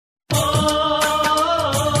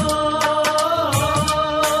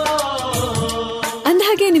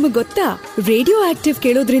ಗೊತ್ತಾ, radio active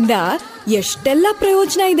ಕೇಳೋದ್ರಿಂದ ಎಷ್ಟೆಲ್ಲ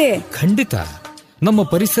ಪ್ರಯೋಜನ ಇದೆ. ಖಂಡಿತ. ನಮ್ಮ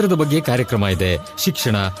ಪರಿಸರದ ಬಗ್ಗೆ ಕಾರ್ಯಕ್ರಮ ಇದೆ,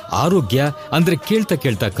 ಶಿಕ್ಷಣ, ಆರೋಗ್ಯ. ಅಂದ್ರೆ ಕೇಳ್ತಾ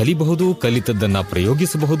ಕೇಳ್ತಾ ಕಲಿಬಹುದು, ಕಲಿತದ್ದನ್ನ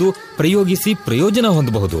ಪ್ರಯೋಗಿಸಬಹುದು, ಪ್ರಯೋಗಿಸಿ ಪ್ರಯೋಜನ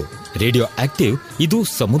ಹೊಂದಬಹುದು. ರೇಡಿಯೋ ಆಕ್ಟಿವ್ ಇದು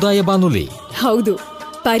ಸಮುದಾಯ ಬಾನುಲಿ. ಹೌದು,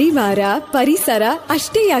 ಪರಿವಾರ, ಪರಿಸರ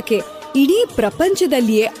ಅಷ್ಟೇ ಯಾಕೆ, ಇಡೀ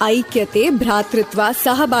ಪ್ರಪಂಚದಲ್ಲಿಯೇ ಐಕ್ಯತೆ, ಭ್ರಾತೃತ್ವ,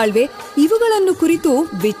 ಸಹಬಾಳ್ವೆ ಇವುಗಳನ್ನು ಕುರಿತು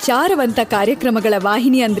ವಿಚಾರವಂತ ಕಾರ್ಯಕ್ರಮಗಳ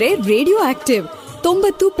ವಾಹಿನಿ ಅಂದ್ರೆ ರೇಡಿಯೋ ಆಕ್ಟಿವ್.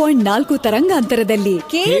 90.4 ತರಂಗಾಂತರದಲ್ಲಿ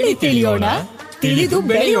ಕೇಳಿ ತಿಳಿಯೋಣ, ತಿಳಿದು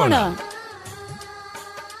ಬೆಳೆಯೋಣ.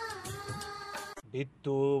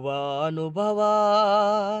 ಬಿತ್ತುವ ಅನುಭವ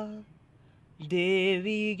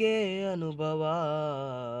ದೇವಿಗೆ ಅನುಭವ,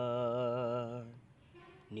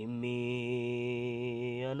 ನಿಮ್ಮಿ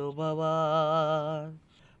ಅನುಭವ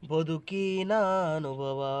ಬದುಕಿನ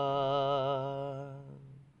ಅನುಭವ.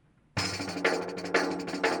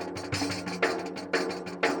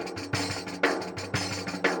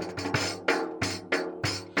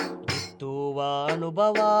 ಬಿತ್ತುವ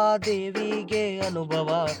ಅನುಭವ ದೇವಿಗೆ ಅನುಭವ,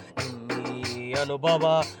 ಅನುಭವ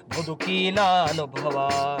ಬದುಕಿನ ಅನುಭವ.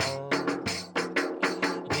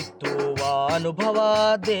 ಬಿತ್ತುವ ಅನುಭವ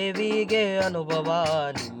ದೇವಿಗೆ ಅನುಭವ,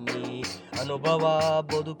 ನಿಮ್ಮಿ ಅನುಭವ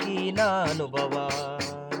ಬದುಕಿನ ಅನುಭವ.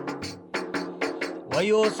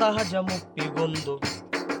 ವಯೋಸಹಜ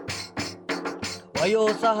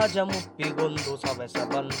ಮುಪ್ಪಿಗೊಂದು ಸವೆಸ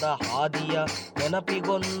ಬಂದ ಹಾದಿಯ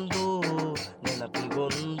ನೆನಪಿಗೊಂದು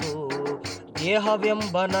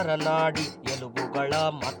ದೇಹವೆಂಬ ನರನಾಡಿ ಎಲುಬುಗಳ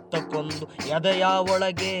ಮತ್ತಕ್ಕೊಂದು ಎದೆಯ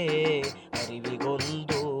ಒಳಗೆ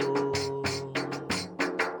ಅರಿವಿಗೊಂದು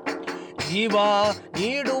ಜೀವ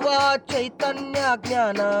ನೀಡುವ ಚೈತನ್ಯ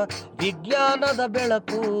ಜ್ಞಾನ ವಿಜ್ಞಾನದ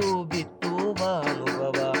ಬೆಳಕು. ಬಿತ್ತುವ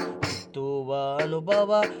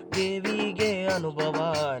ಅನುಭವ ದೇವಿಗೆ ಅನುಭವ,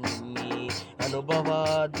 ನಿಮ್ಮಿ ಅನುಭವ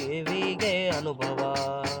ದೇವಿಗೆ ಅನುಭವ.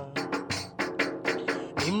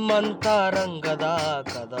 ನಿಮ್ಮಂತ ರಂಗದ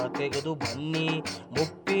ಕದ ತೆಗೆದು ಬನ್ನಿ,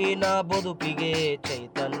 ಮುಪ್ಪಿನ ಬದುಕಿಗೆ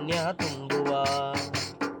ಚೈತನ್ಯ ತುಂಬುವ.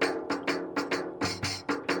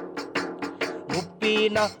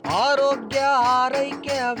 ಮುಪ್ಪಿನ ಆರೋಗ್ಯ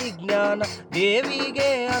ಆರೈಕೆ ವಿಜ್ಞಾನ ದೇವಿಗೆ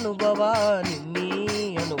ಅನುಭವ, ನಿಮ್ಮಿ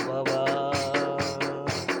ಅನುಭವ.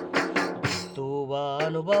 ಬಿತ್ತುವ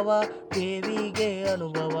ಅನುಭವ ದೇವಿಗೆ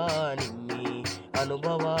ಅನುಭವ, ನಿಮ್ಮಿ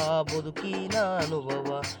ಅನುಭವ ಬದುಕಿನ ಅನುಭವ,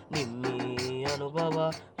 ನಿಮ್ಮಿ ಅನುಭವ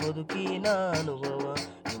ಬದುಕಿನ ಅನುಭವ,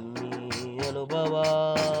 ನಿಮ್ಮಿ ಅನುಭವ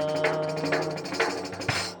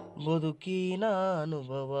ಬದುಕಿನ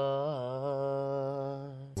ಅನುಭವ.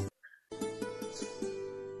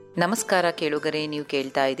 ನಮಸ್ಕಾರ ಕೇಳುಗರೆ, ನೀವು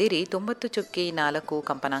ಕೇಳ್ತಾ ಇದ್ದೀರಿ 90.4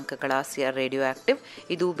 ಕಂಪನಾಂಕಗಳ ರೇಡಿಯೋ ಆಕ್ಟಿವ್.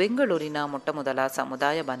 ಇದು ಬೆಂಗಳೂರಿನ ಮೊಟ್ಟಮೊದಲ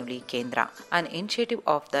ಸಮುದಾಯ ಬಾನುಲಿ ಕೇಂದ್ರ, ಅನ್ initiative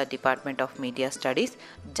of the department of media studies,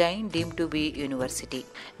 Jain deem to B university.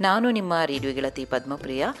 ನಾನು ನಿಮ್ಮ ರೇಡಿಯೋ ಗೆಳತಿ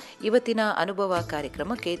ಪದ್ಮಪ್ರಿಯ. ಇವತ್ತಿನ ಅನುಭವ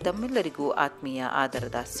ಕಾರ್ಯಕ್ರಮಕ್ಕೆ ತಮ್ಮೆಲ್ಲರಿಗೂ ಆತ್ಮೀಯ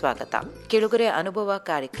ಆದರದ ಸ್ವಾಗತ. ಕೇಳುಗರೆ, ಅನುಭವ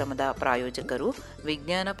ಕಾರ್ಯಕ್ರಮದ ಪ್ರಾಯೋಜಕರು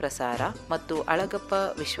ವಿಜ್ಞಾನ ಪ್ರಸಾರ ಮತ್ತು ಅಳಗಪ್ಪ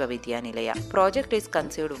ವಿಶ್ವವಿದ್ಯಾನಿಲಯ. Project is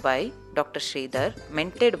conceived by doctor Sridhar,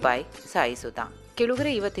 mentored by Sai Sudha.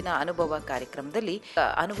 ಕೆಳಗರೆ ಇವತ್ತಿನ ಅನುಭವ ಕಾರ್ಯಕ್ರಮದಲ್ಲಿ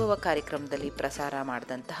ಪ್ರಸಾರ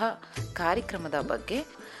ಮಾಡಿದಂತಹ ಕಾರ್ಯಕ್ರಮದ ಬಗ್ಗೆ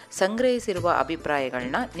ಸಂಗ್ರಹಿಸಿರುವ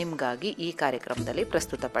ಅಭಿಪ್ರಾಯಗಳನ್ನ ನಿಮಗಾಗಿ ಈ ಕಾರ್ಯಕ್ರಮದಲ್ಲಿ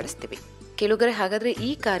ಪ್ರಸ್ತುತಪಡಿಸ್ತೀವಿ. ಕೆಳಗರೆ, ಹಾಗಾದ್ರೆ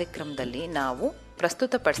ಈ ಕಾರ್ಯಕ್ರಮದಲ್ಲಿ ನಾವು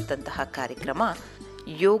ಪ್ರಸ್ತುತಪಡಿಸಿದಂತಹ ಕಾರ್ಯಕ್ರಮ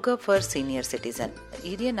ಯೋಗ ಫಾರ್ ಸೀನಿಯರ್ ಸಿಟಿಸನ್,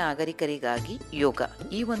 ಹಿರಿಯ ನಾಗರಿಕರಿಗಾಗಿ ಯೋಗ,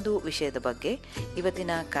 ಈ ಒಂದು ವಿಷಯದ ಬಗ್ಗೆ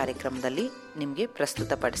ಇವತ್ತಿನ ಕಾರ್ಯಕ್ರಮದಲ್ಲಿ ನಿಮಗೆ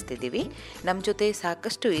ಪ್ರಸ್ತುತಪಡಿಸ್ತಿದ್ದೀವಿ. ನಮ್ಮ ಜೊತೆ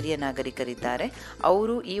ಸಾಕಷ್ಟು ಹಿರಿಯ ನಾಗರಿಕರಿದ್ದಾರೆ.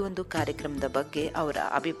 ಅವರು ಈ ಒಂದು ಕಾರ್ಯಕ್ರಮದ ಬಗ್ಗೆ ಅವರ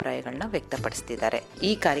ಅಭಿಪ್ರಾಯಗಳನ್ನ ವ್ಯಕ್ತಪಡಿಸ್ತಿದ್ದಾರೆ.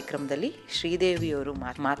 ಈ ಕಾರ್ಯಕ್ರಮದಲ್ಲಿ ಶ್ರೀದೇವಿಯವರು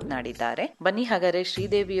ಮಾತನಾಡಿದ್ದಾರೆ. ಬನ್ನಿ ಹಾಗಾದ್ರೆ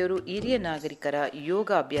ಶ್ರೀದೇವಿಯವರು ಹಿರಿಯ ನಾಗರಿಕರ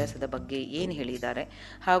ಯೋಗ ಅಭ್ಯಾಸದ ಬಗ್ಗೆ ಏನು ಹೇಳಿದ್ದಾರೆ,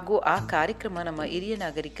 ಹಾಗೂ ಆ ಕಾರ್ಯಕ್ರಮ ನಮ್ಮ ಹಿರಿಯ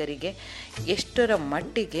ನಾಗರಿಕರಿಗೆ ಎಷ್ಟರ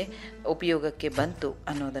ಮಟ್ಟಿಗೆ ಉಪಯೋಗಕ್ಕೆ ಬಂತು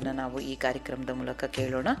ಅನ್ನೋದನ್ನು ನಾವು ಈ ಕಾರ್ಯಕ್ರಮದ ಮೂಲಕ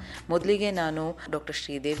ಕೇಳೋಣ. ಮೊದಲಿಗೆ ನಾನು ಡಾಕ್ಟರ್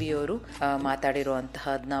ಶ್ರೀದೇವಿಯವರು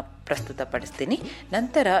ಮಾತಾಡಿರುವಂತಹದನ್ನ ಪ್ರಸ್ತುತಪಡಿಸ್ತೀನಿ.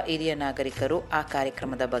 ನಂತರ ಹಿರಿಯ ನಾಗರಿಕರು ಆ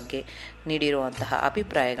ಕಾರ್ಯಕ್ರಮದ ಬಗ್ಗೆ ನೀಡಿರುವಂತಹ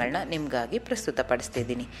ಅಭಿಪ್ರಾಯಗಳನ್ನ ನಿಮಗಾಗಿ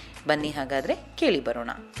ಪ್ರಸ್ತುತಪಡಿಸ್ತಿದ್ದೀನಿ. ಬನ್ನಿ ಹಾಗಾದ್ರೆ ಕೇಳಿ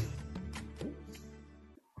ಬರೋಣ.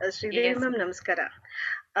 ಶ್ರೀದೇವಿ ಮ್ಯಾಮ್, ನಮಸ್ಕಾರ.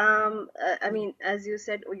 I mean as you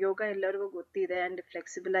said, yoga ಎಲ್ಲರಿಗೂ ಗೊತ್ತಿದೆ ಅಂಡ್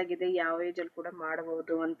ಫ್ಲೆಕ್ಸಿಬಲ್ ಆಗಿದೆ, ಯಾವ ಏಜ್ ಅಲ್ಲಿ ಕೂಡ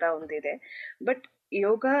ಮಾಡಬಹುದು ಅಂತ ಒಂದಿದೆ. ಬಟ್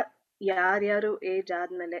ಯೋಗ ಯಾರ್ಯಾರು ಏಜ್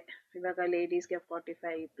ಆದ್ಮೇಲೆ, ಇವಾಗ ಲೇಡೀಸ್ಗೆ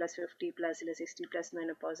 45+, 50+, ಇಲ್ಲ 60+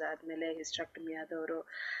 ಮೆನೋಪಾಸ್ ಆದ್ಮೇಲೆ ಹಿಸ್ಟ್ರಾಕ್ಟಮಿ ಆದವರು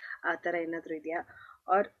ಆ ಥರ ಏನಾದರೂ ಇದೆಯಾ,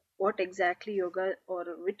 or what exactly yoga or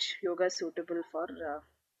which yoga suitable for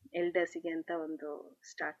ಎಲ್ಡರ್ಸಿಗೆ ಅಂತ ಒಂದು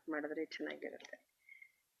ಸ್ಟಾರ್ಟ್ ಮಾಡಿದ್ರೆ ಚೆನ್ನಾಗಿರುತ್ತೆ.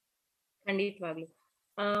 ಖಂಡಿತವಾಗ್ಲು.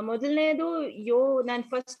 ಮೊದಲನೇದು ನಾನು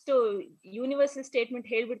ಫಸ್ಟ್ ಯೂನಿವರ್ಸಲ್ ಸ್ಟೇಟ್ಮೆಂಟ್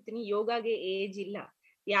ಹೇಳ್ಬಿಡ್ತೀನಿ. ಯೋಗಾಗೆ ಏಜ್ ಇಲ್ಲ,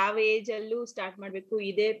 ಯಾವ ಏಜ್ ಅಲ್ಲೂ ಸ್ಟಾರ್ಟ್ ಮಾಡ್ಬೇಕು,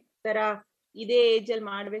 ಇದೇ ಏಜ್ ಅಲ್ಲಿ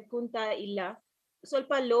ಮಾಡ್ಬೇಕು ಅಂತ ಇಲ್ಲ.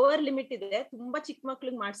 ಸ್ವಲ್ಪ ಲೋವರ್ ಲಿಮಿಟ್ ಇದೆ, ತುಂಬಾ ಚಿಕ್ಕ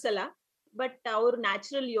ಮಕ್ಳಿಗೆ ಮಾಡ್ಸಲ್ಲ, ಬಟ್ ಅವ್ರು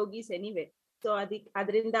ನ್ಯಾಚುರಲ್ ಯೋಗೀಸ್ ಎನಿವೆ. ಸೊ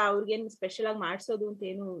ಅದರಿಂದ ಅವ್ರಿಗೇನು ಸ್ಪೆಷಲ್ ಆಗಿ ಮಾಡ್ಸೋದು ಅಂತ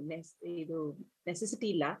ಏನು ಇದು ನೆಸೆಸಿಟಿ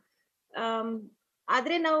ಇಲ್ಲ.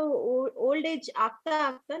 ಆದ್ರೆ ನಾವು ಓಲ್ಡ್ ಏಜ್ ಆಗ್ತಾ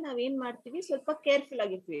ಆಗ್ತಾ ನಾವೇನ್ ಮಾಡ್ತೀವಿ, ಸ್ವಲ್ಪ ಕೇರ್ಫುಲ್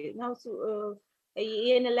ಆಗಿರ್ತೀವಿ. ನಾವು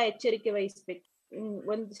ಏನೆಲ್ಲ ಎಚ್ಚರಿಕೆ ವಹಿಸ್ಬೇಕು,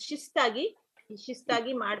 ಒಂದು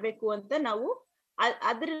ಶಿಸ್ತಾಗಿ ಮಾಡ್ಬೇಕು ಅಂತ ನಾವು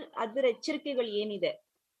ಅದ್ರ ಎಚ್ಚರಿಕೆಗಳು ಏನಿದೆ,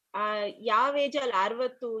 ಯಾವ ಏಜ್ ಅಲ್ಲಿ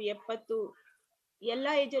 60, 70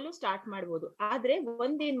 ಎಲ್ಲಾ ಏಜ್ ಅಲ್ಲೂ ಸ್ಟಾರ್ಟ್ ಮಾಡ್ಬೋದು. ಆದ್ರೆ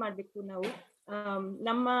ಒಂದೇನ್ ಮಾಡ್ಬೇಕು ನಾವು,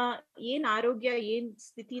 ನಮ್ಮ ಏನ್ ಆರೋಗ್ಯ ಏನ್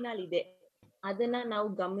ಸ್ಥಿತಿನಲ್ಲಿದೆ ಅದನ್ನ ನಾವು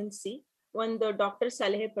ಗಮನಿಸಿ ಒಂದು ಡಾಕ್ಟರ್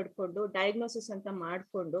ಸಲಹೆ ಪಡ್ಕೊಂಡು ಡಯಾಗ್ನೋಸಿಸ್ ಅಂತ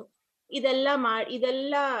ಮಾಡ್ಕೊಂಡು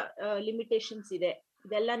ಇದೆಲ್ಲ ಲಿಮಿಟೇಷನ್ಸ್ ಇದೆ,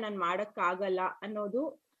 ಇದೆಲ್ಲ ನಾನ್ ಮಾಡಕ್ ಆಗಲ್ಲ ಅನ್ನೋದು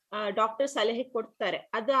ಡಾಕ್ಟರ್ ಸಲಹೆ ಕೊಡ್ತಾರೆ.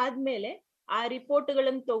 ಅದಾದ್ಮೇಲೆ ಆ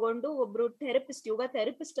ರಿಪೋರ್ಟ್ಗಳನ್ನ ತಗೊಂಡು ಒಬ್ರು ಯೋಗ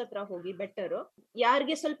ಥೆರಪಿಸ್ಟ್ ಹತ್ರ ಹೋಗಿ ಬೆಟರ್.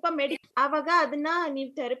 ಯಾರಿಗೆ ಸ್ವಲ್ಪ ಆವಾಗ ಅದನ್ನ ನೀವು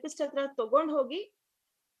ಥೆರಪಿಸ್ಟ್ ಹತ್ರ ತಗೊಂಡ್ ಹೋಗಿ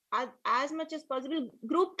as much as possible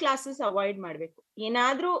group classes avoid ಮಾಡ್ಬೇಕು.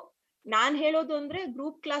 ಏನಾದ್ರೂ ನಾನ್ ಹೇಳೋದು ಅಂದ್ರೆ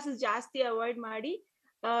ಗ್ರೂಪ್ ಕ್ಲಾಸಸ್ ಜಾಸ್ತಿ ಅವಾಯ್ಡ್ ಮಾಡಿ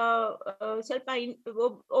ಸ್ವಲ್ಪ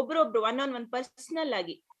ಒಬ್ರೊಬ್ರು ಒನ್ ಪರ್ಸನಲ್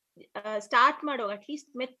ಆಗಿ ಸ್ಟಾರ್ಟ್ ಮಾಡೋ,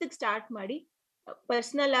 ಅಟ್ಲೀಸ್ಟ್ ಮೆತ್ತಗ್ ಸ್ಟಾರ್ಟ್ ಮಾಡಿ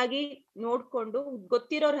ಪರ್ಸನಲ್ ಆಗಿ ನೋಡ್ಕೊಂಡು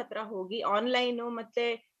ಗೊತ್ತಿರೋರ್ ಹತ್ರ ಹೋಗಿ ಆನ್ಲೈನ್ ಮತ್ತೆ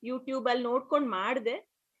ಯೂಟ್ಯೂಬ್ ಅಲ್ಲಿ ನೋಡ್ಕೊಂಡ್ ಮಾಡ್ದೆ,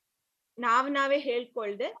 ನಾವೇ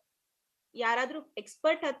ಹೇಳ್ಕೊಳ್ದೆ ಯಾರಾದ್ರೂ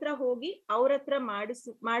ಎಕ್ಸ್ಪರ್ಟ್ ಹತ್ರ ಹೋಗಿ ಅವ್ರ ಹತ್ರ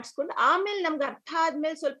ಮಾಡಿಸ್ಕೊಂಡು ಆಮೇಲೆ ನಮ್ಗೆ ಅರ್ಥ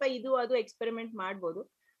ಆದ್ಮೇಲೆ ಸ್ವಲ್ಪ ಅದು ಎಕ್ಸ್ಪೆರಿಮೆಂಟ್ ಮಾಡ್ಬೋದು.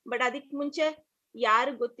 ಬಟ್ ಅದಕ್ ಮುಂಚೆ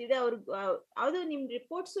ಯಾರು ಗೊತ್ತಿದೆ ಅದು ನಿಮ್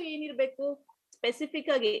ರಿಪೋರ್ಟ್ಸ್ ಏನಿರ್ಬೇಕು,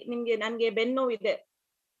 ಸ್ಪೆಸಿಫಿಕ್ ಆಗಿ ನನ್ಗೆ ಬೆನ್ನೋವಿದೆ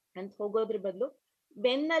ಅಂತ ಹೋಗೋದ್ರ ಬದಲು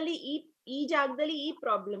ಬೆನ್ನಲ್ಲಿ ಈ ಜಾಗದಲ್ಲಿ ಈ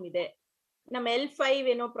ಪ್ರಾಬ್ಲಮ್ ಇದೆ, ನಮ್ಮ L5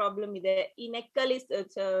 ಏನೋ ಪ್ರಾಬ್ಲಮ್ ಇದೆ, ಈ ನೆಕ್ ಅಲ್ಲಿ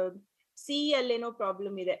C ಅಲ್ಲಿ ಏನೋ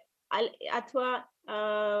ಪ್ರಾಬ್ಲಮ್ ಇದೆ ಅಥವಾ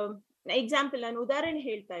ಎಕ್ಸಾಂಪಲ್ ನಾನು ಉದಾಹರಣೆ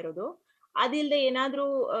ಹೇಳ್ತಾ ಇರೋದು, ಅದಿಲ್ಲದೆ ಏನಾದ್ರೂ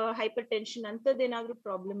ಹೈಪರ್ ಟೆನ್ಷನ್ ಅಂತದ್ದೇನಾದ್ರೂ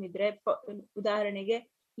ಪ್ರಾಬ್ಲಮ್ ಇದ್ರೆ, ಉದಾಹರಣೆಗೆ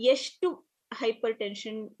ಎಷ್ಟು ಹೈಪರ್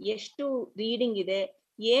ಟೆನ್ಷನ್, ಎಷ್ಟು ರೀಡಿಂಗ್ ಇದೆ,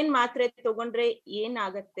 ಏನ್ ಮಾತ್ರೆ ತಗೊಂಡ್ರೆ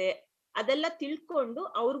ಏನಾಗತ್ತೆ ಅದೆಲ್ಲ ತಿಳ್ಕೊಂಡು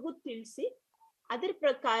ಅವ್ರಿಗೂ ತಿಳಿಸಿ ಅದ್ರ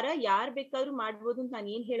ಪ್ರಕಾರ ಯಾರ್ ಬೇಕಾದ್ರೂ ಮಾಡ್ಬೋದು ಅಂತ ನಾನು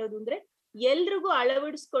ಏನ್ ಹೇಳೋದು ಅಂದ್ರೆ, ಎಲ್ರಿಗೂ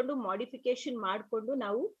ಅಳವಡಿಸ್ಕೊಂಡು ಮಾಡಿಫಿಕೇಶನ್ ಮಾಡ್ಕೊಂಡು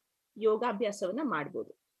ನಾವು ಯೋಗಾಭ್ಯಾಸವನ್ನ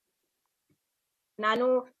ಮಾಡ್ಬೋದು. ನಾನು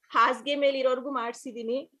ಹಾಸಿಗೆ ಮೇಲೆ ಇರೋರ್ಗು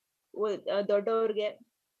ಮಾಡ್ಸಿದೀನಿ, ದೊಡ್ಡವ್ರಿಗೆ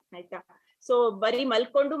ಆಯ್ತಾ. ಸೊ ಬರೀ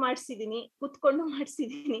ಮಲ್ಕೊಂಡು ಮಾಡ್ಸಿದೀನಿ, ಕುತ್ಕೊಂಡು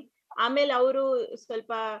ಮಾಡ್ಸಿದೀನಿ. ಆಮೇಲೆ ಅವರು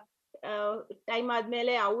ಸ್ವಲ್ಪ ಟೈಮ್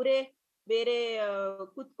ಆದ್ಮೇಲೆ ಅವರೇ ಬೇರೆ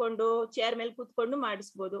ಕೂತ್ಕೊಂಡು ಚೇರ್ ಮೇಲೆ ಕೂತ್ಕೊಂಡು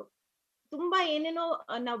ಮಾಡಿಸ್ಬೋದು. ತುಂಬಾ ಏನೇನೋ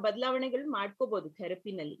ನಾವು ಬದಲಾವಣೆಗಳು ಮಾಡ್ಕೋಬಹುದು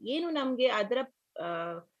ಥೆರಪಿನಲ್ಲಿ. ಏನು ನಮ್ಗೆ ಅದರ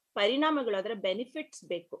ಪರಿಣಾಮಗಳು, ಅದರ ಬೆನಿಫಿಟ್ಸ್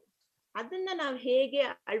ಬೇಕು, ಅದನ್ನ ನಾವು ಹೇಗೆ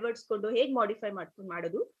ಅಳವಡಿಸ್ಕೊಂಡು ಹೇಗೆ ಮಾಡಿಫೈ ಮಾಡ್ಕೊಂಡು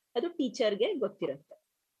ಮಾಡೋದು ಅದು ಟೀಚರ್ಗೆ ಗೊತ್ತಿರುತ್ತೆ.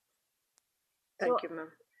 Thank you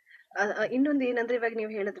ma'am. ಇನ್ನೊಂದು ಏನಂದ್ರೆ, ಇವಾಗ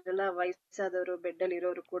ನೀವು ಹೇಳಿದ್ರಲ್ಲ ವಯಸ್ಸಾದವರು ಬೆಡ್ ಅಲ್ಲಿ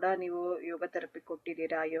ಇರೋರು ಕೂಡ ನೀವು ಯೋಗ ಥೆರಪಿ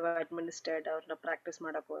ಕೊಟ್ಟಿದ್ದೀರಾ, ಯೋಗ ಅಡ್ಮಿನಿಸ್ಟ್ರೇಡ್ ಅವ್ರನ್ನ ಪ್ರಾಕ್ಟೀಸ್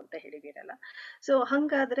ಮಾಡಕು ಅಂತ ಹೇಳಿದಿರಲ್ಲ. ಸೊ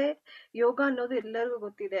ಹಂಗಾದ್ರೆ ಯೋಗ ಅನ್ನೋದು ಎಲ್ಲರಿಗೂ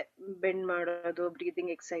ಗೊತ್ತಿದೆ, ಬೆಂಡ್ ಮಾಡೋದು,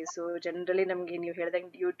 ಬ್ರೀದಿಂಗ್ ಎಕ್ಸಸೈಸು, ಜನರಲಿ ನಮ್ಗೆ ನೀವು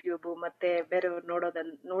ಹೇಳ್ದಂಗೆ ಯೂಟ್ಯೂಬ್ ಮತ್ತೆ ಬೇರೆಯವ್ರು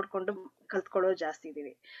ನೋಡ್ಕೊಂಡು ಕಲ್ತ್ಕೊಳ್ಳೋದು ಜಾಸ್ತಿ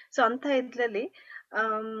ಇದೀವಿ. ಸೊ ಅಂತ ಇದ್ರಲ್ಲಿ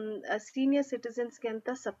ಸೀನಿಯರ್ ಸಿಟಿಸನ್ಸ್ಗೆ ಅಂತ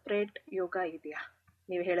ಸಪ್ರೇಟ್ ಯೋಗ ಇದೆಯಾ?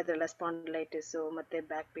 ನೀವು ಹೇಳಿದ್ರಲ್ಲ ಸ್ಪಾಂಡಿಲೈಟಿಸ್ ಮತ್ತೆ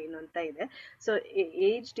ಬ್ಯಾಕ್ ಪೇನ್ ಅಂತ ಇದೆ. ಸೊ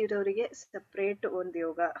ಏಜ್ಡ್ ಇರೋರಿಗೆ ಸಪ್ರೇಟ್ ಒಂದು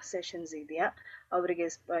ಯೋಗ ಸೆಷನ್ಸ್ ಇದೆಯಾ? ಅವರಿಗೆ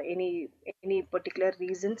any particular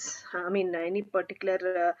reasons, I mean any particular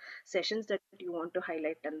sessions that you want to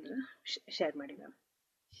highlight ಅಂದ್ರೆ ಶೇರ್ ಮಾಡಿ ಮ್ಯಾಮ್.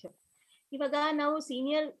 ಇವಾಗ ನಾವು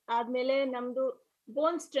ಸೀನಿಯರ್ ಆದ್ಮೇಲೆ ನಮ್ದು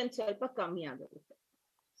ಬೋನ್ ಸ್ಟ್ರೆಂತ್ ಸ್ವಲ್ಪ ಕಮ್ಮಿ ಆಗುತ್ತೆ.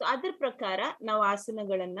 ಸೊ ಅದ್ರ ಪ್ರಕಾರ ನಾವು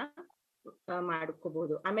ಆಸನಗಳನ್ನ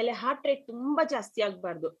ಮಾಡ್ಕೋಬಹುದು. ಆಮೇಲೆ ಹಾರ್ಟ್ ರೇಟ್ ತುಂಬಾ ಜಾಸ್ತಿ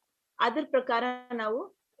ಆಗ್ಬಾರ್ದು, ಅದ್ರ ಪ್ರಕಾರ ನಾವು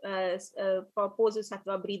ಪೋಸಸ್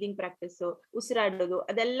ಅಥವಾ ಬ್ರೀದಿಂಗ್ ಪ್ರಾಕ್ಟೀಸ್, ಉಸಿರಾಡೋದು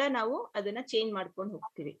ಅದೆಲ್ಲ ನಾವು ಅದನ್ನ ಚೇಂಜ್ ಮಾಡ್ಕೊಂಡು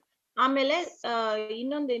ಹೋಗ್ತೀವಿ. ಆಮೇಲೆ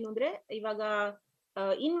ಇನ್ನೊಂದೇನು ಅಂದ್ರೆ, ಇವಾಗ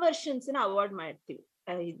ಇನ್ವರ್ಷನ್ಸ್ ನ ಅವಾಯ್ಡ್ ಮಾಡ್ತೀವಿ.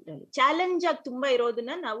 ಇದ್ರಲ್ಲಿ ಚಾಲೆಂಜ್ ಆಗಿ ತುಂಬಾ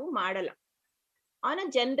ಇರೋದನ್ನ ನಾವು ಮಾಡಲ್ಲ. ಅವನ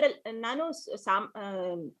ಜನರಲ್ ನಾನು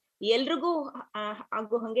ಎಲ್ರಿಗೂ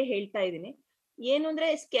ಆಗೋ ಹಂಗೆ ಹೇಳ್ತಾ ಇದ್ದೀನಿ. ಏನು ಅಂದ್ರೆ,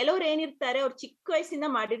 ಕೆಲವ್ರು ಏನಿರ್ತಾರೆ, ಅವ್ರು ಚಿಕ್ಕ ವಯಸ್ಸಿಂದ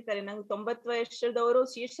ಮಾಡಿರ್ತಾರೆ. ನಂಗೆ 90 ವರ್ಷದವರು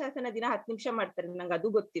ಶೀರ್ಷಾಸನ ದಿನ 10 ನಿಮಿಷ ಮಾಡ್ತಾರೆ, ನಂಗೆ ಅದು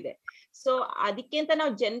ಗೊತ್ತಿದೆ. ಸೊ ಅದಕ್ಕೆ ಅಂತ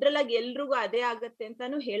ನಾವು ಜನರಲ್ ಆಗಿ ಎಲ್ರಿಗೂ ಅದೇ ಆಗತ್ತೆ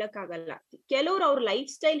ಅಂತಾನು ಹೇಳಕ್ ಆಗಲ್ಲ. ಕೆಲವ್ರು ಅವ್ರ ಲೈಫ್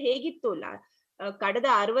ಸ್ಟೈಲ್ ಹೇಗಿತ್ತು ಅಲ್ಲ, ಕಳೆದ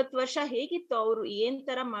 60 ವರ್ಷ ಹೇಗಿತ್ತು, ಅವ್ರು ಏನ್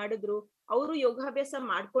ತರ ಮಾಡಿದ್ರು, ಅವರು ಯೋಗಾಭ್ಯಾಸ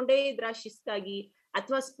ಮಾಡ್ಕೊಂಡೇ ಇದ್ರ ಶಿಸ್ತಾಗಿ,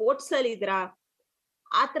 ಅಥವಾ ಸ್ಪೋರ್ಟ್ಸ್ ಅಲ್ಲಿ ಇದ್ರ,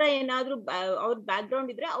 ಆತರ ಏನಾದ್ರು ಅವ್ರ ಬ್ಯಾಕ್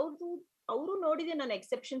ಗ್ರೌಂಡ್ ಇದ್ರೆ ಅವರು ನೋಡಿದೆ ನಾನು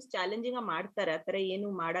ಎಕ್ಸೆಪ್ಷನ್ಸ್ ಚಾಲೆಂಜಿಂಗ್ ಮಾಡ್ತಾರೆ, ಆತರ ಏನು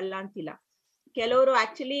ಮಾಡಲ್ಲ ಅಂತಿಲ್ಲ. ಕೆಲವರು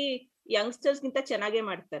ಆಕ್ಚುಲಿ ಯಂಗ್ಸ್ಟರ್ಸ್ ಗಿಂತ ಚೆನ್ನಾಗೇ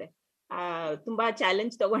ಮಾಡ್ತಾರೆ, ತುಂಬಾ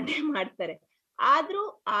ಚಾಲೆಂಜ್ ತಗೊಂಡೇ ಮಾಡ್ತಾರೆ.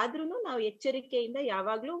 ಆದ್ರೂನು ನಾವು ಎಚ್ಚರಿಕೆಯಿಂದ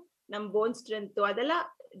ಯಾವಾಗ್ಲೂ ನಮ್ ಬೋನ್ ಸ್ಟ್ರೆಂತ್ ಅದೆಲ್ಲ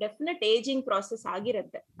ಡೆಫಿನೆಟ್ ಏಜಿಂಗ್ ಪ್ರಾಸೆಸ್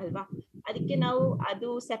ಆಗಿರತ್ತೆ ಅಲ್ವಾ. ಅದಕ್ಕೆ ನಾವು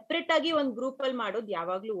ಅದು ಸೆಪರೇಟ್ ಆಗಿ ಒಂದ್ ಗ್ರೂಪ್ ಅಲ್ಲಿ ಮಾಡೋದು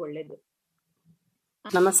ಯಾವಾಗ್ಲೂ ಒಳ್ಳೇದು.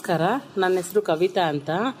 ನಮಸ್ಕಾರ, ನನ್ನ ಹೆಸರು ಕವಿತಾ ಅಂತ.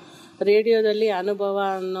 ರೇಡಿಯೋದಲ್ಲಿ ಅನುಭವ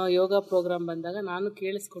ಅನ್ನೋ ಯೋಗ ಪ್ರೋಗ್ರಾಮ್ ಬಂದಾಗ ನಾನು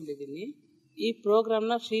ಕೇಳಿಸ್ಕೊಂಡಿದ್ದೀನಿ. ಈ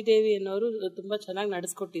ಪ್ರೋಗ್ರಾಮ್ನ ಶ್ರೀದೇವಿ ಅನ್ನೋರು ತುಂಬ ಚೆನ್ನಾಗಿ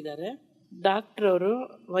ನಡೆಸ್ಕೊಟ್ಟಿದ್ದಾರೆ. ಡಾಕ್ಟ್ರವರು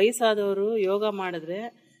ವಯಸ್ಸಾದವರು ಯೋಗ ಮಾಡಿದ್ರೆ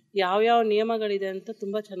ಯಾವ್ಯಾವ ನಿಯಮಗಳಿದೆ ಅಂತ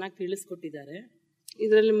ತುಂಬ ಚೆನ್ನಾಗಿ ತಿಳಿಸ್ಕೊಟ್ಟಿದ್ದಾರೆ.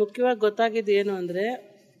 ಇದರಲ್ಲಿ ಮುಖ್ಯವಾಗಿ ಗೊತ್ತಾಗಿದ್ದು ಏನು ಅಂದರೆ,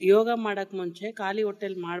 ಯೋಗ ಮಾಡೋಕ್ಕೆ ಮುಂಚೆ ಖಾಲಿ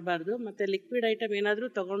ಹೊಟ್ಟೆಲಿ ಮಾಡಬಾರ್ದು, ಮತ್ತು ಲಿಕ್ವಿಡ್ ಐಟಮ್ ಏನಾದರೂ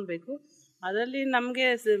ತೊಗೊಳ್ಬೇಕು. ಅದರಲ್ಲಿ ನಮಗೆ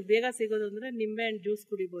ಬೇಗ ಸಿಗೋದು ಅಂದರೆ ನಿಂಬೆಹಣ್ಣು ಜ್ಯೂಸ್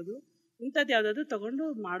ಕುಡಿಬೋದು, ಇಂಥದ್ದು ಯಾವುದಾದ್ರು ತೊಗೊಂಡು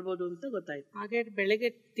ಮಾಡ್ಬೋದು ಅಂತ ಗೊತ್ತಾಯ್ತು. ಹಾಗೆ ಬೆಳಗ್ಗೆ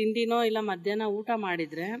ತಿಂಡಿನೋ ಇಲ್ಲ ಮಧ್ಯಾಹ್ನ ಊಟ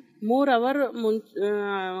ಮಾಡಿದರೆ 3 ಅವರ್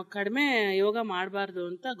ಕಡಿಮೆ ಯೋಗ ಮಾಡಬಾರ್ದು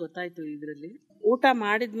ಅಂತ ಗೊತ್ತಾಯ್ತು. ಇದರಲ್ಲಿ ಊಟ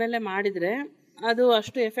ಮಾಡಿದ್ಮೇಲೆ ಮಾಡಿದರೆ ಅದು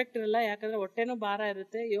ಅಷ್ಟು ಎಫೆಕ್ಟ್ ಇರಲ್ಲ, ಯಾಕಂದರೆ ಹೊಟ್ಟೆನೂ ಭಾರ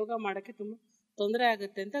ಇರುತ್ತೆ, ಯೋಗ ಮಾಡೋಕ್ಕೆ ತುಂಬ ತೊಂದರೆ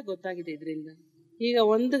ಆಗುತ್ತೆ ಅಂತ ಗೊತ್ತಾಗಿದೆ ಇದರಿಂದ. ಈಗ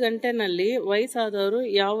 1 ಗಂಟೆನಲ್ಲಿ ವಯಸ್ಸಾದವರು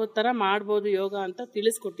ಯಾವ ಥರ ಮಾಡ್ಬೋದು ಯೋಗ ಅಂತ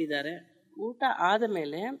ತಿಳಿಸ್ಕೊಟ್ಟಿದ್ದಾರೆ. ಊಟ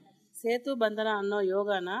ಆದಮೇಲೆ ಸೇತು ಬಂಧನ ಅನ್ನೋ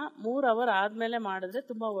ಯೋಗನ 3 ಅವರ್ ಆದಮೇಲೆ ಮಾಡಿದ್ರೆ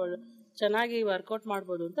ತುಂಬ ಚೆನ್ನಾಗಿ ವರ್ಕೌಟ್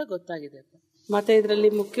ಮಾಡ್ಬೋದು ಅಂತ ಗೊತ್ತಾಗಿದೆ. ಮತ್ತು ಇದರಲ್ಲಿ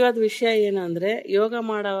ಮುಖ್ಯವಾದ ವಿಷಯ ಏನು ಅಂದರೆ, ಯೋಗ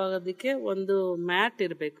ಮಾಡೋದಕ್ಕೆ ಒಂದು ಮ್ಯಾಟ್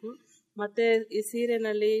ಇರಬೇಕು. ಮತ್ತು ಈ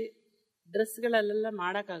ಸೀರೆನಲ್ಲಿ ಡ್ರೆಸ್ಗಳಲ್ಲೆಲ್ಲ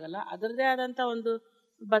ಮಾಡೋಕ್ಕಾಗಲ್ಲ, ಅದರದ್ದೇ ಆದಂಥ ಒಂದು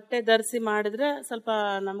ಬಟ್ಟೆ ಧರಿಸಿ ಮಾಡಿದ್ರೆ ಸ್ವಲ್ಪ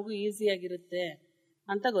ನಮಗೂ ಈಸಿಯಾಗಿರುತ್ತೆ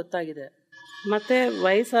ಅಂತ ಗೊತ್ತಾಗಿದೆ. ಮತ್ತು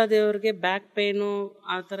ವಯಸ್ಸಾದವ್ರಿಗೆ ಬ್ಯಾಕ್ ಪೇನು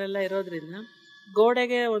ಆ ಥರ ಎಲ್ಲ ಇರೋದ್ರಿಂದ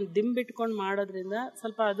ಗೋಡೆಗೆ ಒಂದು ದಿಂಬಿಟ್ಕೊಂಡು ಮಾಡೋದ್ರಿಂದ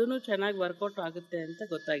ಸ್ವಲ್ಪ ಅದೂ ಚೆನ್ನಾಗಿ ವರ್ಕೌಟ್ ಆಗುತ್ತೆ ಅಂತ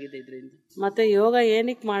ಗೊತ್ತಾಗಿದೆ ಇದರಿಂದ. ಮತ್ತು ಯೋಗ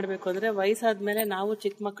ಏನಕ್ಕೆ ಮಾಡಬೇಕು ಅಂದರೆ, ವಯಸ್ಸಾದ್ಮೇಲೆ ನಾವು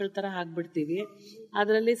ಚಿಕ್ಕ ಮಕ್ಕಳ ಥರ ಆಗಿಬಿಡ್ತೀವಿ.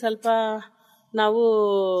 ಅದರಲ್ಲಿ ಸ್ವಲ್ಪ ನಾವು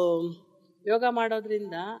ಯೋಗ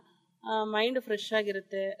ಮಾಡೋದ್ರಿಂದ ಮೈಂಡ್ ಫ್ರೆಶ್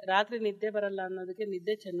ಆಗಿರುತ್ತೆ, ರಾತ್ರಿ ನಿದ್ದೆ ಬರಲ್ಲ ಅನ್ನೋದಕ್ಕೆ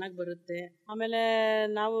ನಿದ್ದೆ ಚೆನ್ನಾಗಿ ಬರುತ್ತೆ. ಆಮೇಲೆ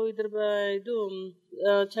ನಾವು ಇದು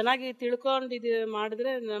ಚೆನ್ನಾಗಿ ತಿಳ್ಕೊಂಡಿದ್ದು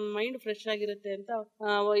ಮಾಡಿದ್ರೆ ನಮ್ಮ ಮೈಂಡ್ ಫ್ರೆಶ್ ಆಗಿರುತ್ತೆ ಅಂತ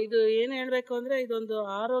ಇದು ಏನು ಹೇಳಬೇಕು ಅಂದರೆ, ಇದೊಂದು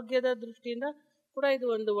ಆರೋಗ್ಯದ ದೃಷ್ಟಿಯಿಂದ ಕೂಡ ಇದು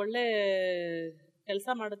ಒಂದು ಒಳ್ಳೆ ಕೆಲಸ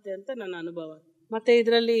ಮಾಡುತ್ತೆ ಅಂತ ನನ್ನ ಅನುಭವ. ಮತ್ತು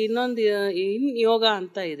ಇದರಲ್ಲಿ ಇನ್ನೊಂದು ಯೋಗ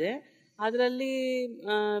ಅಂತ ಇದೆ, ಅದರಲ್ಲಿ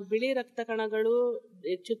ಬಿಳಿ ರಕ್ತ ಕಣಗಳು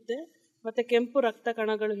ಹೆಚ್ಚುತ್ತೆ ಮತ್ತು ಕೆಂಪು ರಕ್ತ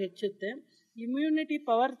ಕಣಗಳು ಹೆಚ್ಚುತ್ತೆ, ಇಮ್ಯುನಿಟಿ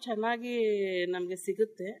ಪವರ್ ಚೆನ್ನಾಗಿ ನಮಗೆ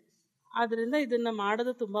ಸಿಗುತ್ತೆ. ಆದ್ದರಿಂದ ಇದನ್ನು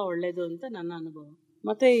ಮಾಡೋದು ತುಂಬ ಒಳ್ಳೆಯದು ಅಂತ ನನ್ನ ಅನುಭವ.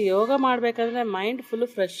 ಮತ್ತು ಯೋಗ ಮಾಡಬೇಕಾದ್ರೆ ಮೈಂಡ್ ಫುಲ್ಲು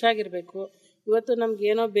ಫ್ರೆಶ್ ಆಗಿರಬೇಕು. ಇವತ್ತು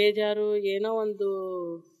ನಮಗೇನೋ ಬೇಜಾರು, ಏನೋ ಒಂದು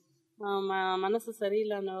ಮನಸ್ಸು ಸರಿ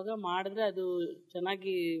ಇಲ್ಲ ಅನ್ನೋವಾಗ ಮಾಡಿದ್ರೆ ಅದು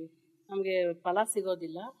ಚೆನ್ನಾಗಿ ನಮಗೆ ಫಲ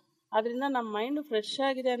ಸಿಗೋದಿಲ್ಲ. ಆದ್ದರಿಂದ ನಮ್ಮ ಮೈಂಡು ಫ್ರೆಶ್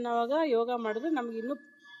ಆಗಿದೆ ಅನ್ನೋವಾಗ ಯೋಗ ಮಾಡಿದ್ರೆ ನಮಗಿನ್ನೂ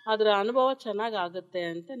ಅದರ ಅನುಭವ ಚೆನ್ನಾಗಿ ಆಗುತ್ತೆ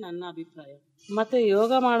ಅಂತ ನನ್ನ ಅಭಿಪ್ರಾಯ. ಮತ್ತು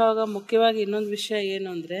ಯೋಗ ಮಾಡುವಾಗ ಮುಖ್ಯವಾಗಿ ಇನ್ನೊಂದು ವಿಷಯ ಏನು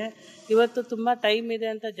ಅಂದರೆ, ಇವತ್ತು ತುಂಬ ಟೈಮ್ ಇದೆ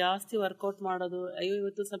ಅಂತ ಜಾಸ್ತಿ ವರ್ಕೌಟ್ ಮಾಡೋದು, ಅಯ್ಯೋ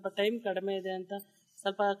ಇವತ್ತು ಸ್ವಲ್ಪ ಟೈಮ್ ಕಡಿಮೆ ಇದೆ ಅಂತ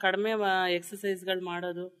ಸ್ವಲ್ಪ ಕಡಿಮೆ ಎಕ್ಸಸೈಸ್ಗಳು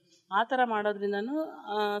ಮಾಡೋದು, ಆ ಥರ ಮಾಡೋದ್ರಿಂದನೂ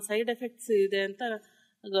ಸೈಡ್ ಎಫೆಕ್ಟ್ಸ್ ಇದೆ ಅಂತ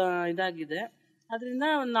ಇದಾಗಿದೆ. ಅದರಿಂದ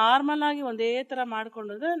ನಾರ್ಮಲ್ ಆಗಿ ಒಂದೇ ಥರ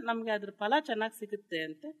ಮಾಡ್ಕೊಂಡ್ರೆ ನಮಗೆ ಅದ್ರ ಫಲ ಚೆನ್ನಾಗಿ ಸಿಗುತ್ತೆ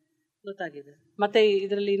ಅಂತ ಗೊತ್ತಾಗಿದೆ. ಮತ್ತು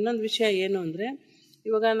ಇದರಲ್ಲಿ ಇನ್ನೊಂದು ವಿಷಯ ಏನು ಅಂದರೆ,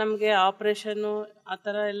 ಇವಾಗ ನಮಗೆ ಆಪ್ರೇಷನ್ನು ಆ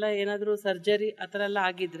ಥರ ಎಲ್ಲ ಏನಾದರೂ ಸರ್ಜರಿ ಆ ಥರ ಎಲ್ಲ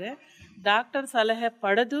ಆಗಿದ್ದರೆ ಡಾಕ್ಟರ್ ಸಲಹೆ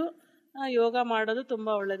ಪಡೆದು ಯೋಗ ಮಾಡೋದು ತುಂಬ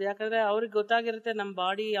ಒಳ್ಳೆಯದು. ಯಾಕಂದರೆ ಅವ್ರಿಗೆ ಗೊತ್ತಾಗಿರುತ್ತೆ ನಮ್ಮ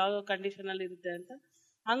ಬಾಡಿ ಯಾವ ಕಂಡೀಷನಲ್ಲಿ ಇರುತ್ತೆ ಅಂತ.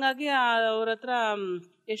 ಹಾಗಾಗಿ ಅವ್ರ ಹತ್ರ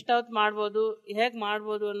ಎಷ್ಟೊತ್ತು ಮಾಡ್ಬೋದು, ಹೇಗೆ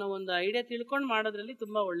ಮಾಡ್ಬೋದು ಅನ್ನೋ ಒಂದು ಐಡಿಯಾ ತಿಳ್ಕೊಂಡು ಮಾಡೋದ್ರಲ್ಲಿ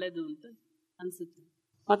ತುಂಬ ಒಳ್ಳೆಯದು ಅಂತ ಅನಿಸುತ್ತೆ.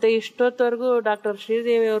 ಮತ್ತು ಇಷ್ಟೊತ್ತವರೆಗೂ ಡಾಕ್ಟರ್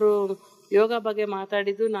ಶ್ರೀದೇವಿಯವರು ಯೋಗ ಬಗ್ಗೆ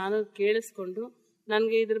ಮಾತಾಡಿದ್ದು ನಾನು ಕೇಳಿಸ್ಕೊಂಡು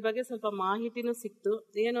ನನಗೆ ಇದ್ರ ಬಗ್ಗೆ ಸ್ವಲ್ಪ ಮಾಹಿತಿನೂ ಸಿಕ್ತು.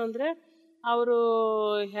 ಏನು ಅಂದರೆ, ಅವರು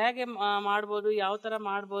ಹೇಗೆ ಮಾಡ್ಬೋದು, ಯಾವ ಥರ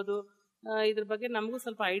ಮಾಡ್ಬೋದು, ಇದ್ರ ಬಗ್ಗೆ ನಮಗೂ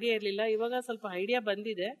ಸ್ವಲ್ಪ ಐಡಿಯಾ ಇರಲಿಲ್ಲ. ಇವಾಗ ಸ್ವಲ್ಪ ಐಡಿಯಾ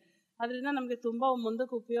ಬಂದಿದೆ, ಅದರಿಂದ ನಮಗೆ ತುಂಬ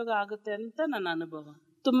ಮುಂದಕ್ಕೆ ಉಪಯೋಗ ಆಗುತ್ತೆ ಅಂತ ನನ್ನ ಅನುಭವ.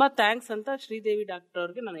 ತುಂಬ ಥ್ಯಾಂಕ್ಸ್ ಅಂತ ಶ್ರೀದೇವಿ ಡಾಕ್ಟರ್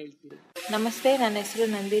ಅವ್ರಿಗೆ ನಾನು ಹೇಳ್ತೀನಿ. ನಮಸ್ತೆ, ನನ್ನ ಹೆಸರು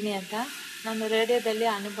ನಂದಿನಿ ಅಂತ. ನಾನು ರೇಡಿಯೋದಲ್ಲಿ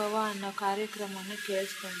ಅನುಭವ ಅನ್ನೋ ಕಾರ್ಯಕ್ರಮವನ್ನು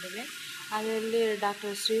ಕೇಳಿಸ್ಕೊಂಡಿದ್ದೆ. ಅದರಲ್ಲಿ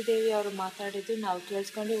ಡಾಕ್ಟರ್ ಶ್ರೀದೇವಿ ಅವರು ಮಾತಾಡಿದ್ದು ನಾವು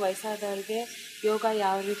ಕೇಳಿಸ್ಕೊಂಡು ವಯಸ್ಸಾದವ್ರಿಗೆ ಯೋಗ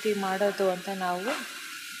ಯಾವ ರೀತಿ ಮಾಡೋದು ಅಂತ ನಾವು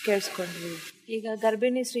ಕೇಳಿಸ್ಕೊಂಡ್ವಿ. ಈಗ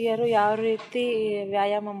ಗರ್ಭಿಣಿ ಸ್ತ್ರೀಯರು ಯಾವ ರೀತಿ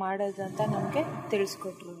ವ್ಯಾಯಾಮ ಮಾಡೋದು ಅಂತ ನಮಗೆ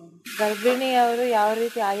ತಿಳಿಸ್ಕೊಟ್ರು. ಗರ್ಭಿಣಿಯವರು ಯಾವ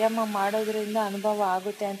ರೀತಿ ವ್ಯಾಯಾಮ ಮಾಡೋದ್ರಿಂದ ಅನುಭವ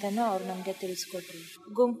ಆಗುತ್ತೆ ಅಂತಲೂ ಅವ್ರು ನಮಗೆ ತಿಳಿಸ್ಕೊಟ್ರು.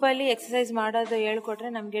 ಗುಂಪಲ್ಲಿ ಎಕ್ಸಸೈಸ್ ಮಾಡೋದು ಹೇಳ್ಕೊಟ್ರೆ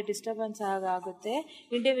ನಮಗೆ ಡಿಸ್ಟರ್ಬೆನ್ಸ್ ಆಗುತ್ತೆ,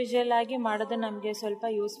 ಇಂಡಿವಿಜುವಲ್ ಆಗಿ ಮಾಡೋದು ನಮಗೆ ಸ್ವಲ್ಪ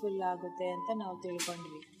ಯೂಸ್ಫುಲ್ ಆಗುತ್ತೆ ಅಂತ ನಾವು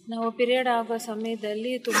ತಿಳ್ಕೊಂಡ್ವಿ. ನಾವು ಪೀರಿಯಡ್ ಆಗೋ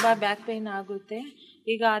ಸಮಯದಲ್ಲಿ ತುಂಬ ಬ್ಯಾಕ್ ಪೇಯ್ನ್ ಆಗುತ್ತೆ.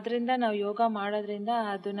 ಈಗ ಅದರಿಂದ ನಾವು ಯೋಗ ಮಾಡೋದ್ರಿಂದ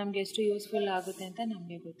ಅದು ನಮಗೆ ಎಷ್ಟು ಯೂಸ್ಫುಲ್ ಆಗುತ್ತೆ ಅಂತ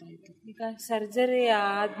ನಮಗೆ ಗೊತ್ತಾಯಿತು. ಈಗ ಸರ್ಜರಿ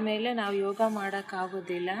ಆದಮೇಲೆ ನಾವು ಯೋಗ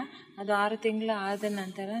ಮಾಡೋಕ್ಕಾಗೋದಿಲ್ಲ, ಅದು 6 ತಿಂಗಳು ಆದ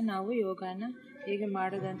ನಂತರ ನಾವು ಯೋಗನ ಹೇಗೆ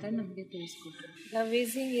ಮಾಡೋದಂತ ನಮಗೆ ತಿಳಿಸ್ಕೊಟ್ರು. ಈಗ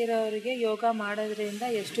ವೀಸಿಂಗ್ ಇರೋರಿಗೆ ಯೋಗ ಮಾಡೋದ್ರಿಂದ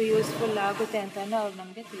ಎಷ್ಟು ಯೂಸ್ಫುಲ್ ಆಗುತ್ತೆ ಅಂತಲೂ ಅವ್ರು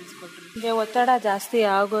ನಮಗೆ ತಿಳಿಸ್ಕೊಟ್ರು. ಈಗ ಒತ್ತಡ ಜಾಸ್ತಿ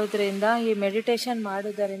ಆಗೋದ್ರಿಂದ ಈ ಮೆಡಿಟೇಷನ್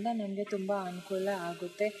ಮಾಡೋದರಿಂದ ನಮಗೆ ತುಂಬ ಅನುಕೂಲ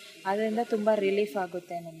ಆಗುತ್ತೆ, ಅದರಿಂದ ತುಂಬ ರಿಲೀಫ್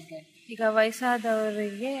ಆಗುತ್ತೆ ನಮಗೆ. ಈಗ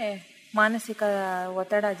ವಯಸ್ಸಾದವರಿಗೆ ಮಾನಸಿಕ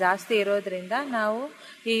ಒತ್ತಡ ಜಾಸ್ತಿ ಇರೋದ್ರಿಂದ ನಾವು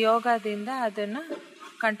ಈ ಯೋಗದಿಂದ ಅದನ್ನು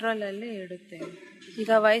ಕಂಟ್ರೋಲಲ್ಲಿ ಇಡುತ್ತೇವೆ.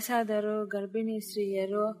 ಈಗ ವಯಸ್ಸಾದವರು, ಗರ್ಭಿಣಿ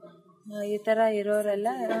ಸ್ತ್ರೀಯರು ಈ ಥರ ಇರೋರೆಲ್ಲ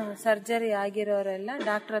ಸರ್ಜರಿ ಆಗಿರೋರೆಲ್ಲ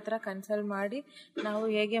ಡಾಕ್ಟ್ರ್ ಹತ್ರ ಕನ್ಸಲ್ಟ್ ಮಾಡಿ ನಾವು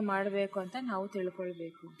ಹೇಗೆ ಮಾಡಬೇಕು ಅಂತ ನಾವು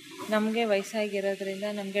ತಿಳ್ಕೊಳ್ಬೇಕು. ನಮಗೆ ವಯಸ್ಸಾಗಿರೋದ್ರಿಂದ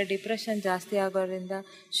ನಮಗೆ ಡಿಪ್ರೆಷನ್ ಜಾಸ್ತಿ ಆಗೋದ್ರಿಂದ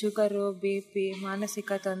ಶುಗರು, BP,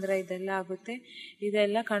 ಮಾನಸಿಕ ತೊಂದರೆ ಇದೆಲ್ಲ ಆಗುತ್ತೆ.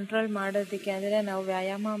 ಇದೆಲ್ಲ ಕಂಟ್ರೋಲ್ ಮಾಡೋದಕ್ಕೆ ಅಂದರೆ ನಾವು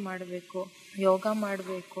ವ್ಯಾಯಾಮ ಮಾಡಬೇಕು, ಯೋಗ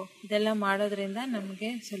ಮಾಡಬೇಕು. ಇದೆಲ್ಲ ಮಾಡೋದ್ರಿಂದ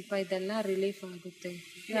ನಮಗೆ ಸ್ವಲ್ಪ ಇದೆಲ್ಲ ರಿಲೀಫ್ ಆಗುತ್ತೆ.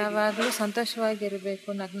 ಯಾವಾಗಲೂ ಸಂತೋಷವಾಗಿರಬೇಕು,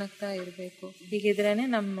 ನಗ್ನಗ್ತಾ ಇರಬೇಕು. ಹೀಗಿದ್ರೇ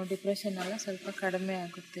ನಮ್ಮ ಡಿಪ್ರೆಷನ್ ಎಲ್ಲ ಸ್ವಲ್ಪ ಕಡಿಮೆ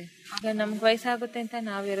ಆಗುತ್ತೆ. ಈಗ ನಮ್ಗೆ ವಯಸ್ಸಾಗುತ್ತೆ ಅಂತ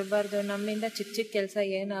ನಾವು ಇರಬಾರ್ದು. ನಮ್ಮಿಂದ ಚಿಕ್ಕ ಚಿಕ್ಕ ಕೆಲಸ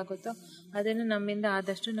ಏನಾಗುತ್ತೋ ಅದನ್ನು ನಮ್ಮಿಂದ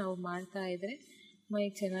ಆದಷ್ಟು ನಾವು ಮಾಡ್ತಾ ಇದ್ರೆ ಮೈ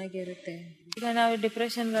ಚೆನ್ನಾಗಿರುತ್ತೆ. ಈಗ ನಾವು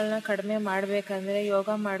ಡಿಪ್ರೆಷನ್ಗಳನ್ನ ಕಡಿಮೆ ಮಾಡಬೇಕಂದ್ರೆ ಯೋಗ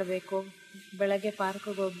ಮಾಡಬೇಕು, ಬೆಳಗ್ಗೆ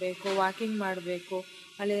ಪಾರ್ಕಿಗೆ ಹೋಗಬೇಕು, ವಾಕಿಂಗ್ ಮಾಡಬೇಕು,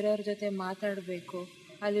 ಅಲ್ಲಿರೋರ ಜೊತೆ ಮಾತಾಡಬೇಕು,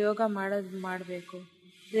 ಅಲ್ಲಿ ಯೋಗ ಮಾಡಬೇಕು.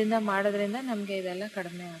 ಇದರಿಂದ ಮಾಡೋದ್ರಿಂದ ನಮಗೆ ಇದೆಲ್ಲ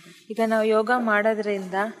ಕಡಿಮೆ ಆಗುತ್ತೆ. ಈಗ ನಾವು ಯೋಗ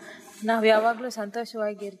ಮಾಡೋದ್ರಿಂದ ನಾವು ಯಾವಾಗಲೂ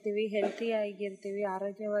ಸಂತೋಷವಾಗಿರ್ತೀವಿ, ಹೆಲ್ತಿಯಾಗಿರ್ತೀವಿ,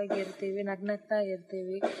 ಆರೋಗ್ಯವಾಗಿರ್ತೀವಿ, ನಗ್ನಗ್ತಾ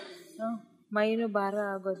ಇರ್ತೀವಿ. ಮೈನೂ ಭಾರ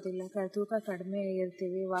ಆಗೋದಿಲ್ಲ, ತೂಕ ಕಡಿಮೆ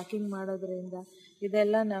ಇರ್ತೀವಿ ವಾಕಿಂಗ್ ಮಾಡೋದ್ರಿಂದ.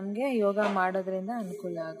 ಇದೆಲ್ಲ ನಮಗೆ ಯೋಗ ಮಾಡೋದ್ರಿಂದ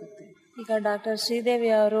ಅನುಕೂಲ ಆಗುತ್ತೆ. ಈಗ ಡಾಕ್ಟರ್ ಶ್ರೀದೇವಿ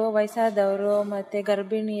ಅವರು ವಯಸ್ಸಾದವರು ಮತ್ತು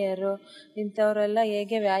ಗರ್ಭಿಣಿಯರು ಇಂಥವರೆಲ್ಲ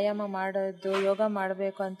ಹೇಗೆ ವ್ಯಾಯಾಮ ಮಾಡೋದು, ಯೋಗ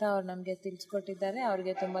ಮಾಡಬೇಕು ಅಂತ ಅವ್ರು ನಮಗೆ ತಿಳಿಸ್ಕೊಟ್ಟಿದ್ದಾರೆ.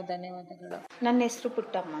 ಅವ್ರಿಗೆ ತುಂಬ ಧನ್ಯವಾದಗಳು. ನನ್ನ ಹೆಸರು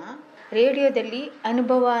ಪುಟ್ಟಮ್ಮ. ರೇಡಿಯೋದಲ್ಲಿ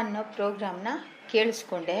ಅನುಭವ ಅನ್ನೋ ಪ್ರೋಗ್ರಾಮ್ನ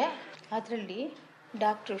ಕೇಳಿಸ್ಕೊಂಡೆ. ಅದರಲ್ಲಿ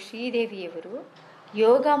ಡಾಕ್ಟ್ರು ಶ್ರೀದೇವಿಯವರು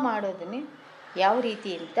ಯೋಗ ಮಾಡೋದನ್ನು ಯಾವ ರೀತಿ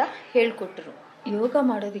ಅಂತ ಹೇಳಿಕೊಟ್ರು. ಯೋಗ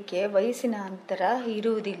ಮಾಡೋದಕ್ಕೆ ವಯಸ್ಸಿನ ಅಂತರ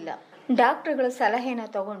ಇರುವುದಿಲ್ಲ. ಡಾಕ್ಟ್ರುಗಳ ಸಲಹೆನ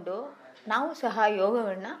ತಗೊಂಡು ನಾವು ಸಹ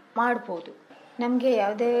ಯೋಗಗಳನ್ನ ಮಾಡ್ಬೋದು. ನಮಗೆ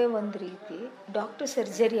ಯಾವುದೇ ಒಂದು ರೀತಿ ಡಾಕ್ಟ್ರು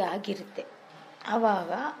ಸರ್ಜರಿ ಆಗಿರುತ್ತೆ,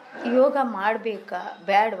 ಆವಾಗ ಯೋಗ ಮಾಡಬೇಕಾ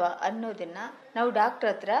ಬೇಡವಾ ಅನ್ನೋದನ್ನು ನಾವು ಡಾಕ್ಟ್ರ್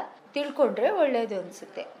ಹತ್ರ ತಿಳ್ಕೊಂಡ್ರೆ ಒಳ್ಳೆಯದು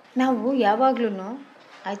ಅನಿಸುತ್ತೆ. ನಾವು ಯಾವಾಗ್ಲೂ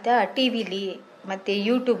ಆಯಿತಾ TV ಮತ್ತು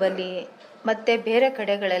ಯೂಟ್ಯೂಬಲ್ಲಿ ಮತ್ತು ಬೇರೆ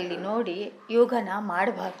ಕಡೆಗಳಲ್ಲಿ ನೋಡಿ ಯೋಗನ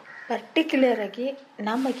ಮಾಡಬಾರ್ದು. ಪರ್ಟಿಕ್ಯುಲರಾಗಿ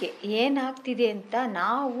ನಮಗೆ ಏನಾಗ್ತಿದೆ ಅಂತ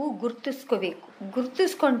ನಾವು ಗುರ್ತಿಸ್ಕೋಬೇಕು.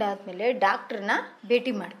 ಗುರ್ತಿಸ್ಕೊಂಡಾದ್ಮೇಲೆ ಡಾಕ್ಟ್ರನ್ನ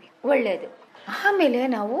ಭೇಟಿ ಮಾಡಬೇಕು, ಒಳ್ಳೆಯದು. ಆಮೇಲೆ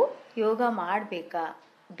ನಾವು ಯೋಗ ಮಾಡಬೇಕಾ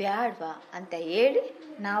ಬ್ಯಾಡ್ವಾ ಅಂತ ಹೇಳಿ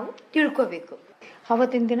ನಾವು ತಿಳ್ಕೋಬೇಕು.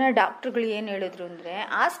 ಅವತ್ತಿನ ದಿನ ಡಾಕ್ಟ್ರುಗಳು ಏನು ಹೇಳಿದ್ರು ಅಂದರೆ,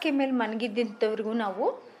 ಹಾಸಿಗೆ ಮೇಲೆ ಮನಗಿದ್ದಂಥವ್ರಿಗೂ ನಾವು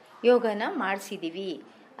ಯೋಗನ ಮಾಡಿಸಿದ್ದೀವಿ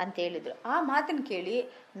ಅಂತ ಹೇಳಿದ್ರು. ಆ ಮಾತನ್ನು ಕೇಳಿ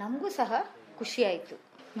ನಮಗೂ ಸಹ ಖುಷಿ ಆಯಿತು.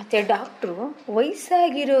 ಮತ್ತು ಡಾಕ್ಟ್ರು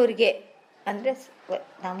ವಯಸ್ಸಾಗಿರೋರಿಗೆ ಅಂದರೆ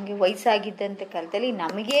ನಮಗೆ ವಯಸ್ಸಾಗಿದ್ದಂಥ ಕಾಲದಲ್ಲಿ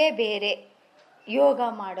ನಮಗೇ ಬೇರೆ ಯೋಗ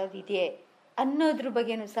ಮಾಡೋದಿದೆ ಅನ್ನೋದ್ರ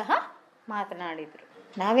ಬಗ್ಗೆನೂ ಸಹ ಮಾತನಾಡಿದರು.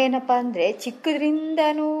 ನಾವೇನಪ್ಪ ಅಂದರೆ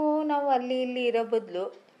ಚಿಕ್ಕದ್ರಿಂದನೂ ನಾವು ಅಲ್ಲಿ ಇಲ್ಲಿ ಇರೋ ಬದಲು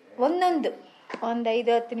ಒಂದು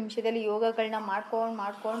 5-10 ನಿಮಿಷದಲ್ಲಿ ಯೋಗಗಳನ್ನ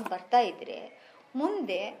ಮಾಡ್ಕೊಂಡು ಬರ್ತಾ ಇದ್ರೆ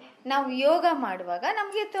ಮುಂದೆ ನಾವು ಯೋಗ ಮಾಡುವಾಗ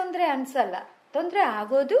ನಮಗೆ ತೊಂದರೆ ಅನಿಸಲ್ಲ, ತೊಂದರೆ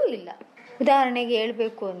ಆಗೋದೂ ಇಲ್ಲ. ಉದಾಹರಣೆಗೆ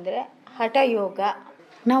ಹೇಳಬೇಕು ಅಂದರೆ ಹಠ ಯೋಗ,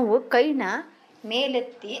 ನಾವು ಕೈನ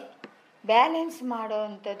ಮೇಲೆತ್ತಿ ಬ್ಯಾಲೆನ್ಸ್ ಮಾಡೋ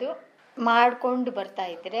ಅಂಥದ್ದು ಮಾಡಿಕೊಂಡು ಬರ್ತಾ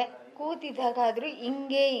ಇದ್ರೆ ಕೂತಿದ್ದಾಗ ಆದರೂ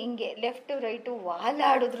ಹಿಂಗೆ ಲೆಫ್ಟು ರೈಟು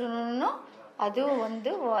ವಾಲಾಡಿದ್ರೂ ಅದು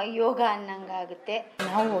ಒಂದು ಯೋಗ ಅನ್ನಂಗಾಗುತ್ತೆ.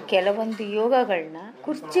 ನಾವು ಕೆಲವೊಂದು ಯೋಗಗಳನ್ನ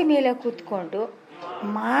ಕುರ್ಚಿ ಮೇಲೆ ಕೂತ್ಕೊಂಡು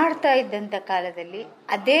ಮಾಡ್ತಾ ಇದ್ದಂಥ ಕಾಲದಲ್ಲಿ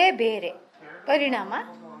ಅದೇ ಬೇರೆ ಪರಿಣಾಮ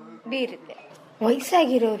ಬೀರುತ್ತೆ.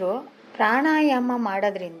 ವಯಸ್ಸಾಗಿರೋರು ಪ್ರಾಣಾಯಾಮ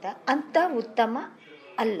ಮಾಡೋದ್ರಿಂದ ಅಂಥ ಉತ್ತಮ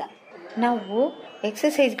ಅಲ್ಲ. ನಾವು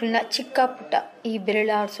ಎಕ್ಸಸೈಸ್ಗಳನ್ನ ಚಿಕ್ಕ ಪುಟ್ಟ ಈ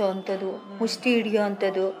ಬೆರಳಾಡಿಸೋ ಅಂಥದ್ದು, ಮುಷ್ಟಿ ಹಿಡಿಯೋ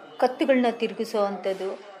ಅಂಥದ್ದು, ಕತ್ತುಗಳನ್ನ ತಿರುಗಿಸೋ ಅಂಥದ್ದು,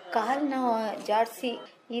 ಕಾಲನ್ನ ಜಾಡಿಸಿ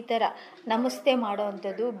ಈ ಥರ ನಮಸ್ತೆ ಮಾಡೋ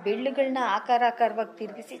ಅಂಥದ್ದು, ಬೆಳ್ಳುಗಳನ್ನ ಆಕಾರವಾಗಿ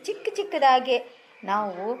ತಿರುಗಿಸಿ ಚಿಕ್ಕದಾಗೆ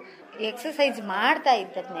ನಾವು ಎಕ್ಸಸೈಸ್ ಮಾಡ್ತಾ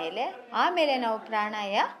ಇದ್ದ ಮೇಲೆ ಆಮೇಲೆ ನಾವು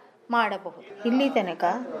ಪ್ರಾಣಾಯಾಮ ಮಾಡಬಹುದು. ಇಲ್ಲಿ ತನಕ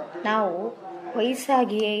ನಾವು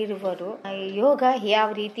ವಯಸ್ಸಾಗಿಯೇ ಇರುವರು ಯೋಗ ಯಾವ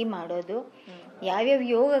ರೀತಿ ಮಾಡೋದು, ಯಾವ್ಯಾವ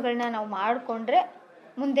ಯೋಗಗಳನ್ನ ನಾವು ಮಾಡಿಕೊಂಡ್ರೆ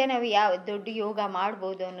ಮುಂದೆ ನಾವು ಯಾವ ದೊಡ್ಡ ಯೋಗ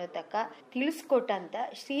ಮಾಡ್ಬೋದು ಅನ್ನೋ ತಕ್ಕ ತಿಳಿಸ್ಕೊಟ್ಟಂಥ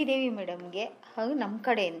ಶ್ರೀದೇವಿ ಮೇಡಮ್ಗೆ ಹಾಗೂ ನಮ್ಮ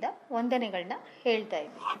ಕಡೆಯಿಂದ ವಂದನೆಗಳನ್ನ ಹೇಳ್ತಾ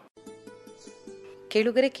ಇದ್ದೀವಿ.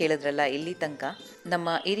 ಕೇಳುಗರೆ ಕೇಳಿದ್ರಲ್ಲ, ಇಲ್ಲಿ ತನಕ ನಮ್ಮ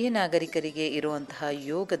ಹಿರಿಯ ನಾಗರಿಕರಿಗೆ ಇರುವಂತಹ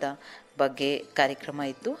ಯೋಗದ ಬಗ್ಗೆ ಕಾರ್ಯಕ್ರಮ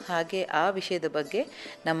ಇತ್ತು. ಹಾಗೆ ಆ ವಿಷಯದ ಬಗ್ಗೆ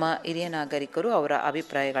ನಮ್ಮ ಹಿರಿಯ ನಾಗರಿಕರು ಅವರ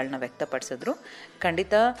ಅಭಿಪ್ರಾಯಗಳನ್ನ ವ್ಯಕ್ತಪಡಿಸಿದ್ರು.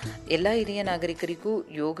 ಖಂಡಿತ ಎಲ್ಲ ಹಿರಿಯ ನಾಗರಿಕರಿಗೂ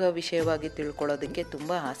ಯೋಗ ವಿಷಯವಾಗಿ ತಿಳ್ಕೊಳ್ಳೋದಕ್ಕೆ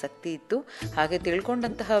ತುಂಬ ಆಸಕ್ತಿ ಇತ್ತು. ಹಾಗೆ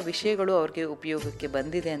ತಿಳ್ಕೊಂಡಂತಹ ವಿಷಯಗಳು ಅವ್ರಿಗೆ ಉಪಯೋಗಕ್ಕೆ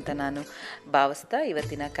ಬಂದಿದೆ ಅಂತ ನಾನು ಭಾವಿಸ್ತಾ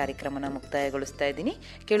ಇವತ್ತಿನ ಕಾರ್ಯಕ್ರಮನ ಮುಕ್ತಾಯಗೊಳಿಸ್ತಾ ಇದ್ದೀನಿ.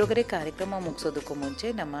 ಕೇಳುಗರೆ, ಕಾರ್ಯಕ್ರಮ ಮುಗಿಸೋದಕ್ಕೂ ಮುಂಚೆ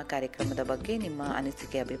ನಮ್ಮ ಕಾರ್ಯಕ್ರಮದ ಬಗ್ಗೆ ನಿಮ್ಮ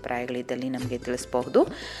ಅನಿಸಿಕೆ ಅಭಿಪ್ರಾಯಗಳಿದ್ದಲ್ಲಿ ನಮಗೆ ತಿಳಿಸಬಹುದು.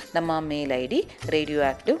 ನಮ್ಮ ಮೇಲ್ ID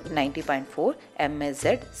radioactive90.4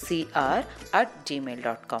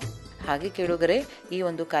 MSZCR@gmail.com. ಹಾಗೆ ಕೇಳುಗರೆ, ಈ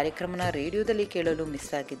ಒಂದು ಕಾರ್ಯಕ್ರಮನ ರೇಡಿಯೋದಲ್ಲಿ ಕೇಳಲು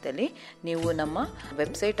ಮಿಸ್ ಆಗಿದ್ದಲ್ಲಿ ನೀವು ನಮ್ಮ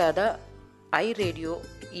ವೆಬ್ಸೈಟ್ ಆದ ಐ ರೇಡಿಯೋ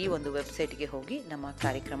ಈ ಒಂದು ವೆಬ್ಸೈಟ್ಗೆ ಹೋಗಿ ನಮ್ಮ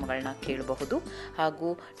ಕಾರ್ಯಕ್ರಮಗಳನ್ನ ಕೇಳಬಹುದು.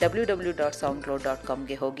 ಹಾಗೂ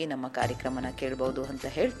www.soundcloud.comಗೆ ಹೋಗಿ ನಮ್ಮ ಕಾರ್ಯಕ್ರಮನ ಕೇಳಬಹುದು ಅಂತ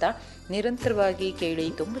ಹೇಳ್ತಾ, ನಿರಂತರವಾಗಿ ಕೇಳಿ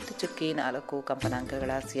 90.4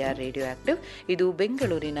 ಕಂಪನಾಂಕಗಳ CR ರೇಡಿಯೋ ಆಕ್ಟಿವ್. ಇದು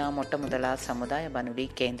ಬೆಂಗಳೂರಿನ ಮೊಟ್ಟಮೊದಲ ಸಮುದಾಯ ಬಾನುಲಿ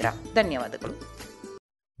ಕೇಂದ್ರ. ಧನ್ಯವಾದಗಳು.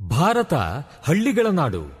 ಭಾರತ ಹಳ್ಳಿಗಳ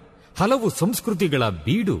ನಾಡು, ಹಲವು ಸಂಸ್ಕೃತಿಗಳ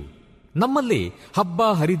ಬೀಡು. ನಮ್ಮಲ್ಲಿ ಹಬ್ಬ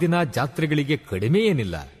ಹರಿದಿನ ಜಾತ್ರೆಗಳಿಗೆ ಕಡಿಮೆ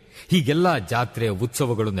ಏನಿಲ್ಲ. ಹೀಗೆಲ್ಲ ಜಾತ್ರೆ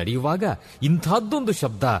ಉತ್ಸವಗಳು ನಡೆಯುವಾಗ ಇಂಥದ್ದೊಂದು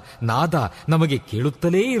ಶಬ್ದ, ನಾದ ನಮಗೆ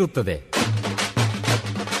ಕೇಳುತ್ತಲೇ ಇರುತ್ತದೆ.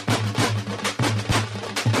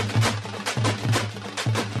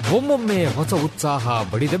 ಒಮ್ಮೊಮ್ಮೆ ಹೊಸ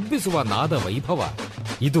ಉತ್ಸಾಹ ಬಡಿದೆಬ್ಬಿಸುವ ನಾದ ವೈಭವ.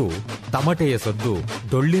 ಇದು ತಮಟೆಯ ಸದ್ದು,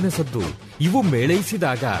 ಡೊಳ್ಳಿನ ಸದ್ದು. ಇವು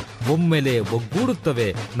ಮೇಳೈಸಿದಾಗ ಒಮ್ಮೆಲೆ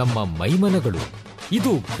ಒಗ್ಗೂಡುತ್ತವೆ ನಮ್ಮ ಮೈಮನಗಳು. ಇದು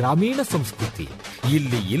ಗ್ರಾಮೀಣ ಸಂಸ್ಕೃತಿ.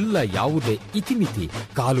 ಇಲ್ಲಿ ಇಲ್ಲ ಯಾವುದೇ ಇತಿಮಿತಿ.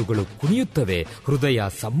 ಕಾಲುಗಳು ಕುಣಿಯುತ್ತವೆ, ಹೃದಯ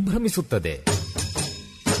ಸಂಭ್ರಮಿಸುತ್ತದೆ.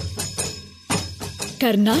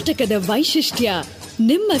 ಕರ್ನಾಟಕದ ವೈಶಿಷ್ಟ್ಯ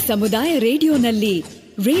ನಿಮ್ಮ ಸಮುದಾಯ ರೇಡಿಯೋನಲ್ಲಿ.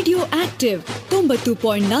 Radio active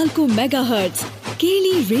 90.4 megahertz.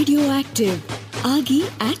 ಕೇಳಿ ರೇಡಿಯೋ ಆಕ್ಟಿವ್, ಆಗಿ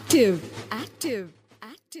ಆಕ್ಟಿವ್.